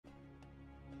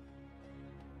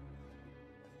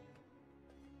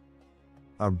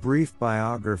A brief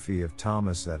biography of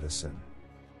Thomas Edison.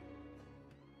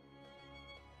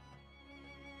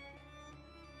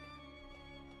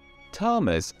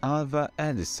 Thomas Alva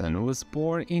Edison was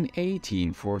born in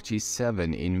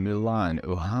 1847 in Milan,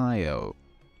 Ohio.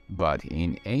 But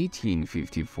in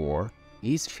 1854,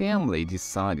 his family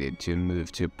decided to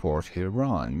move to Port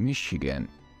Huron, Michigan,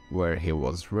 where he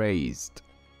was raised.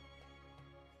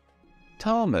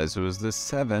 Thomas was the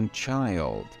seventh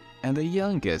child and the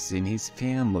youngest in his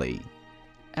family.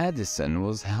 Edison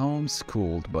was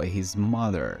homeschooled by his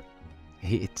mother.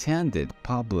 He attended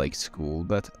public school,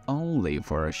 but only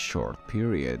for a short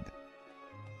period.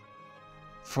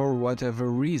 For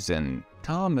whatever reason,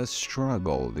 Thomas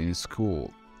struggled in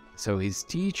school, so his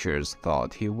teachers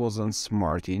thought he wasn't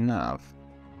smart enough.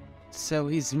 So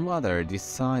his mother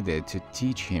decided to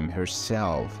teach him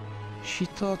herself. She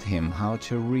taught him how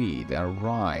to read and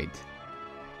write.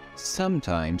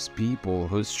 Sometimes people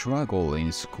who struggle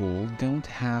in school don't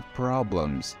have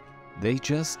problems. They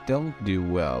just don't do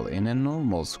well in a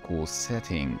normal school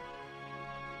setting.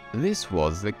 This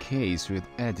was the case with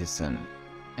Edison,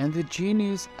 and the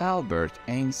genius Albert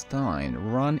Einstein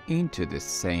ran into the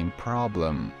same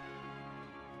problem.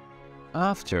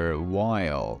 After a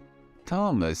while,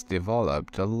 Thomas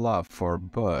developed a love for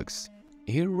books.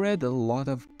 He read a lot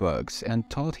of books and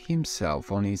taught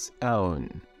himself on his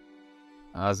own.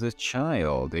 As a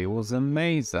child, he was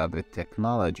amazed at the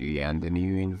technology and the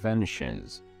new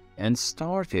inventions, and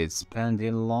started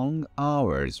spending long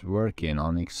hours working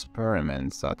on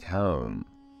experiments at home.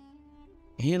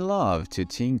 He loved to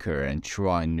tinker and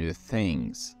try new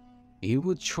things. He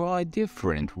would try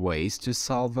different ways to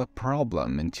solve a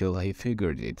problem until he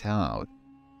figured it out.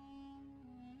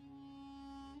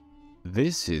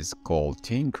 This is called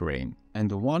tinkering,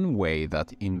 and one way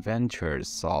that inventors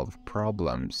solve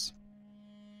problems.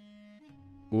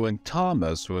 When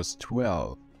Thomas was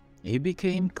 12, he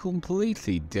became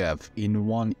completely deaf in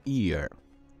one ear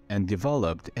and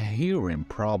developed a hearing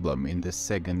problem in the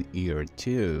second ear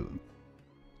too.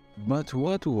 But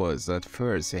what was at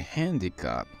first a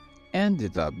handicap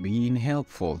ended up being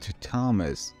helpful to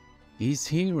Thomas. His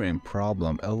hearing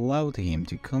problem allowed him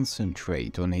to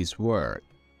concentrate on his work.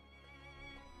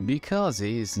 Because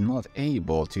he is not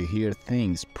able to hear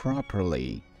things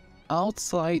properly,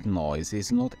 outside noise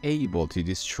is not able to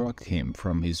distract him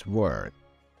from his work.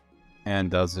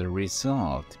 And as a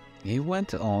result, he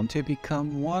went on to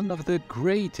become one of the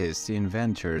greatest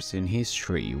inventors in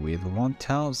history with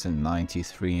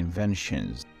 1,093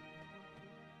 inventions.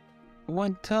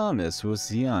 When Thomas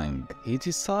was young, he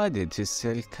decided to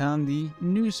sell candy,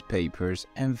 newspapers,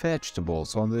 and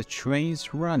vegetables on the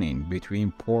trains running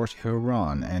between Port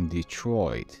Huron and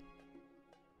Detroit.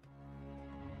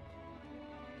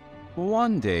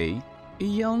 One day, a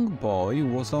young boy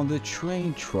was on the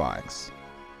train tracks.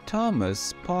 Thomas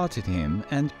spotted him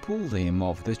and pulled him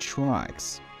off the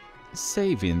tracks,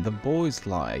 saving the boy's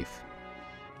life.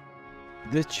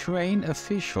 The train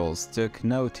officials took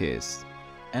notice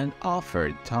and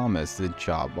offered Thomas the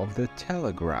job of the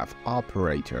telegraph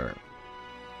operator.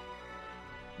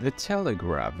 The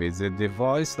telegraph is a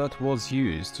device that was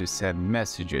used to send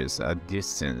messages at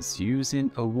distance using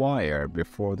a wire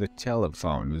before the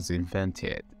telephone was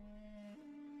invented.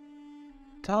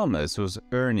 Thomas was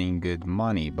earning good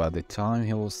money by the time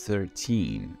he was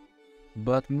 13,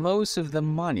 but most of the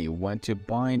money went to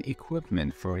buying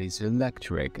equipment for his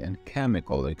electric and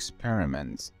chemical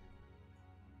experiments.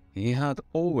 He had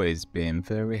always been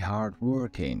very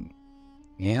hardworking.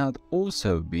 He had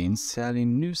also been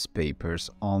selling newspapers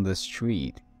on the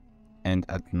street, and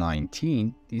at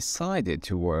 19 decided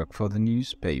to work for the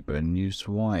newspaper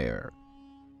Newswire.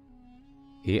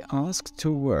 He asked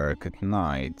to work at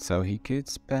night so he could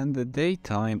spend the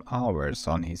daytime hours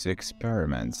on his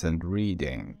experiments and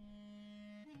reading.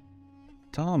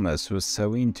 Thomas was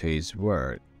so into his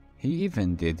work, he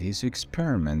even did his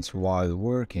experiments while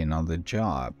working on the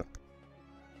job.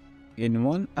 In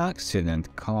one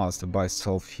accident caused by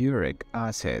sulfuric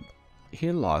acid,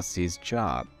 he lost his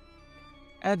job.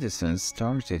 Edison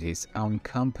started his own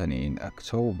company in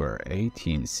October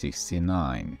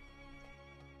 1869.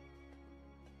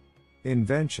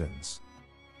 Inventions.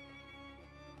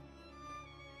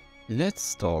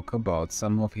 Let's talk about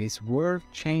some of his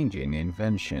world-changing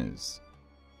inventions.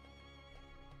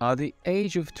 At the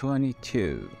age of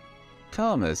 22,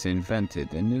 Thomas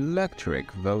invented an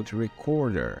electric vote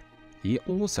recorder. He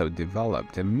also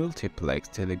developed a multiplex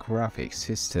telegraphic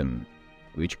system,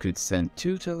 which could send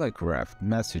two telegraphed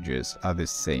messages at the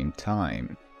same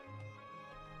time.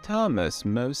 Thomas'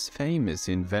 most famous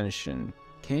invention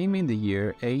came in the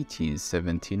year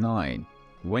 1879,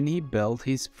 when he built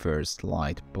his first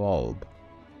light bulb.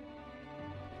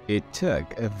 It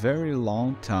took a very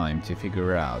long time to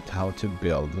figure out how to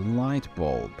build a light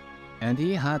bulb, and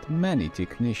he had many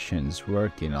technicians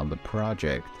working on the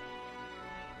project.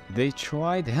 They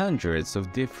tried hundreds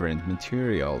of different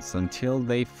materials until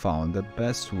they found the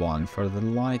best one for the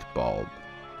light bulb.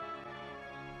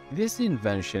 This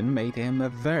invention made him a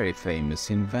very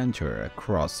famous inventor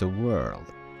across the world,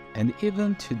 and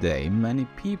even today many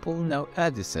people know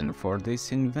Edison for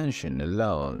this invention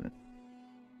alone.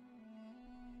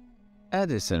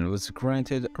 Edison was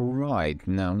granted a right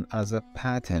known as a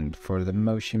patent for the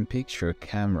motion picture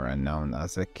camera known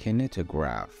as a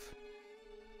kinetograph.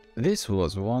 This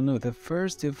was one of the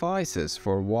first devices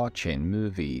for watching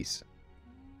movies.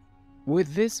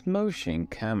 With this motion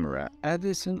camera,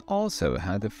 Edison also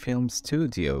had a film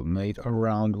studio made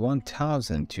around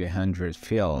 1,200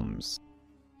 films.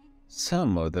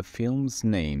 Some of the films'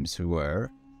 names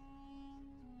were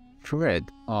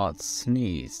Fred Odd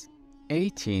Sneeze,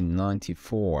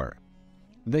 1894,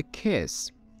 The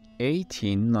Kiss,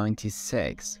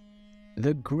 1896,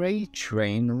 The Great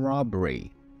Train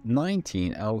Robbery,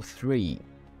 1903,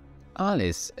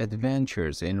 Alice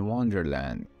Adventures in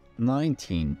Wonderland,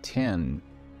 1910,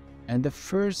 and the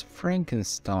first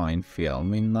Frankenstein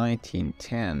film in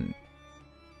 1910.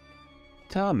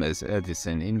 Thomas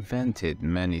Edison invented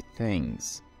many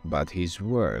things, but his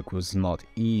work was not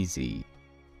easy.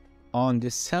 On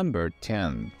December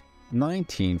 10,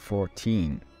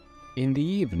 1914, in the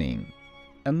evening,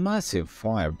 a massive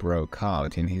fire broke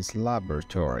out in his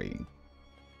laboratory.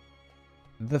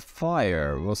 The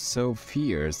fire was so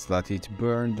fierce that it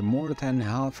burned more than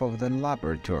half of the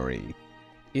laboratory.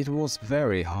 It was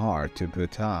very hard to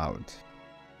put out.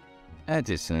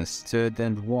 Edison stood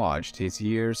and watched his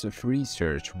years of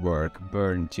research work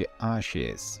burn to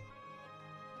ashes.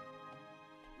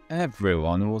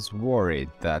 Everyone was worried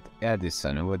that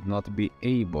Edison would not be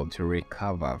able to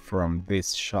recover from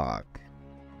this shock.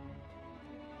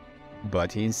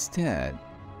 But instead,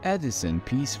 Edison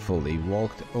peacefully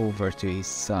walked over to his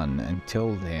son and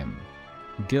told him,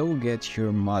 "Go get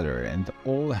your mother and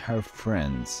all her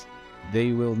friends.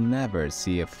 They will never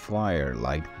see a fire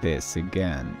like this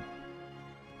again."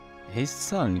 His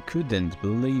son couldn't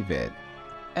believe it.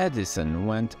 Edison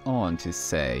went on to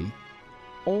say,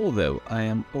 "Although I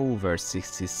am over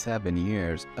 67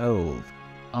 years old,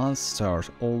 I'll start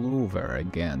all over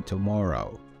again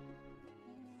tomorrow."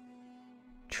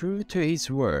 True to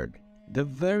his word, the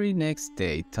very next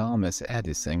day Thomas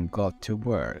Edison got to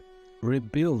work,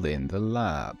 rebuilding the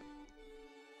lab.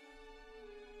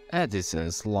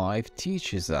 Edison's life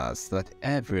teaches us that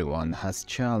everyone has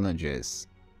challenges,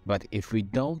 but if we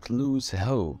don't lose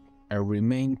hope and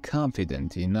remain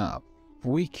confident enough,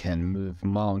 we can move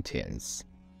mountains.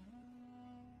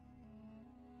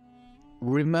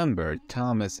 Remember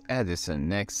Thomas Edison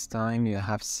next time you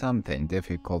have something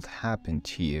difficult happen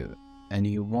to you and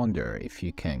you wonder if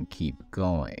you can keep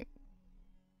going.